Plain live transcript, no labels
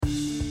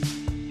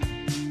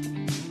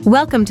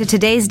Welcome to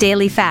today's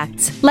Daily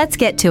Facts. Let's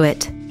get to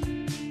it.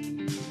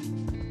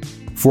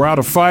 4 out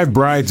of 5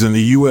 brides in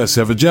the U.S.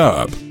 have a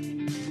job.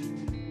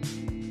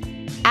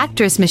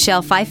 Actress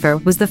Michelle Pfeiffer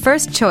was the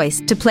first choice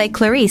to play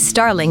Clarice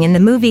Starling in the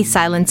movie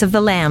Silence of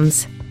the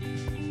Lambs.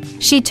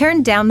 She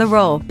turned down the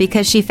role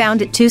because she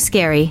found it too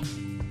scary.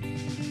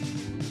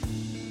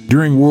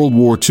 During World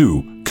War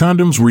II,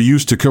 condoms were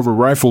used to cover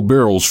rifle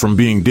barrels from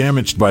being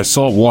damaged by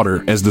salt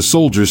water as the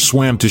soldiers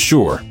swam to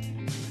shore.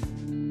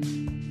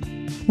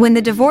 When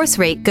the divorce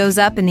rate goes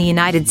up in the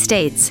United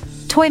States,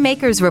 toy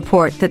makers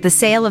report that the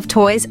sale of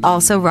toys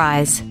also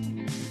rise.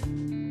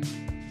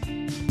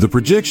 The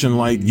projection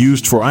light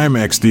used for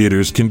IMAX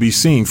theaters can be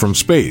seen from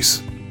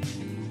space.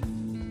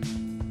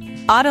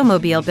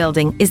 Automobile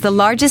building is the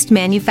largest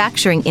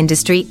manufacturing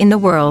industry in the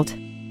world.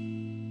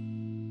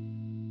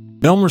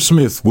 Elmer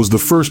Smith was the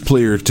first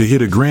player to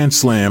hit a grand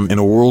slam in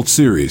a World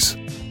Series.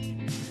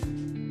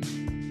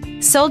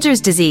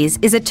 Soldier's disease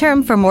is a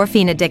term for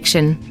morphine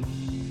addiction.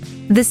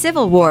 The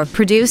Civil War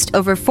produced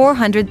over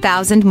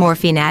 400,000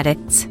 morphine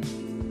addicts.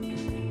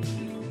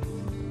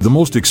 The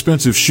most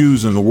expensive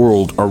shoes in the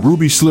world are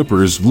ruby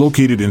slippers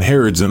located in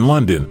Harrods in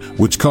London,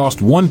 which cost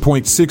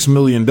 $1.6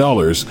 million,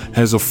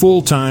 has a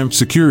full-time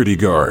security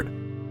guard.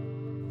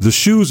 The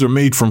shoes are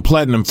made from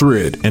platinum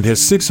thread and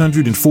has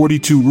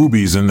 642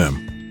 rubies in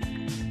them.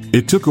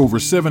 It took over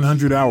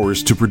 700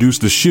 hours to produce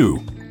the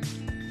shoe.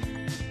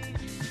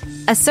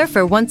 A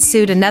surfer once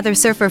sued another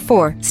surfer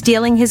for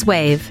stealing his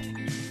wave.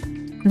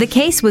 The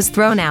case was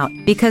thrown out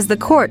because the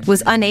court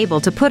was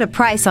unable to put a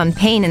price on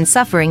pain and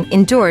suffering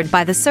endured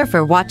by the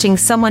surfer watching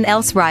someone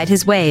else ride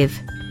his wave.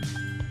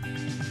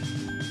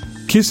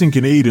 Kissing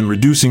can aid in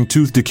reducing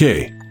tooth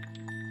decay.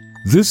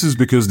 This is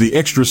because the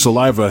extra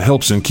saliva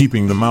helps in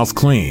keeping the mouth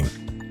clean.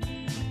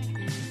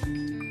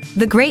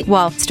 The Great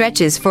Wall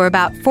stretches for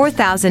about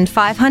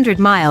 4,500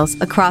 miles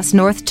across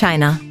North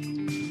China.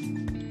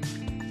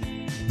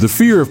 The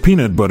fear of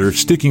peanut butter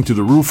sticking to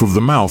the roof of the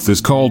mouth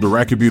is called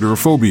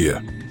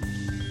arachibutyrophobia.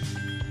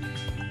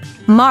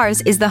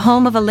 Mars is the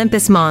home of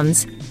Olympus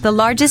Mons, the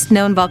largest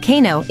known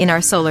volcano in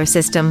our solar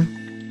system.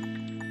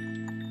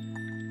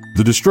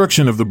 The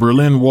destruction of the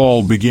Berlin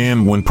Wall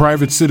began when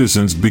private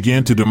citizens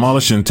began to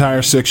demolish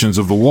entire sections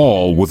of the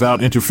wall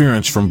without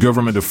interference from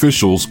government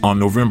officials on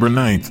November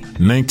 9,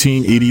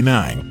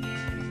 1989.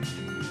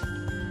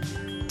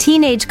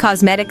 Teenage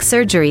cosmetic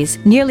surgeries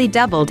nearly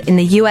doubled in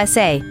the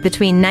USA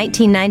between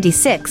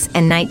 1996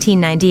 and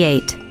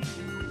 1998.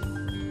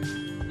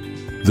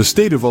 The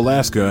state of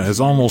Alaska has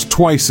almost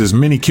twice as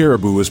many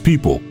caribou as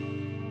people.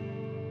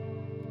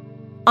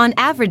 On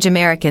average,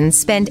 Americans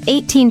spend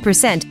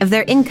 18% of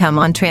their income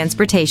on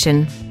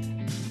transportation.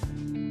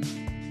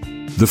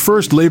 The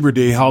first Labor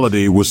Day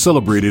holiday was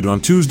celebrated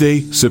on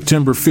Tuesday,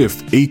 September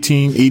 5,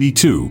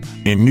 1882,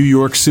 in New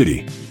York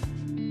City.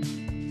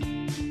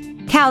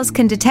 Cows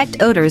can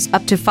detect odors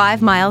up to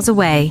 5 miles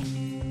away.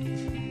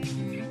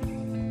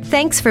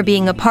 Thanks for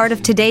being a part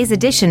of today's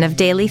edition of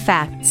Daily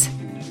Facts.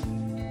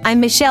 I'm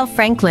Michelle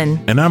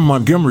Franklin. And I'm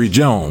Montgomery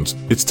Jones.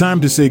 It's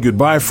time to say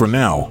goodbye for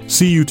now.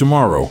 See you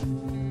tomorrow.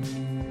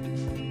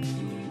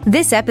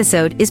 This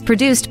episode is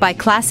produced by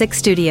Classic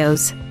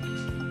Studios.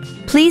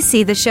 Please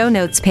see the show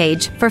notes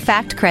page for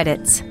fact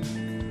credits.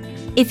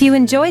 If you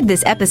enjoyed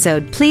this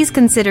episode, please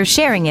consider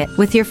sharing it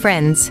with your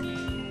friends.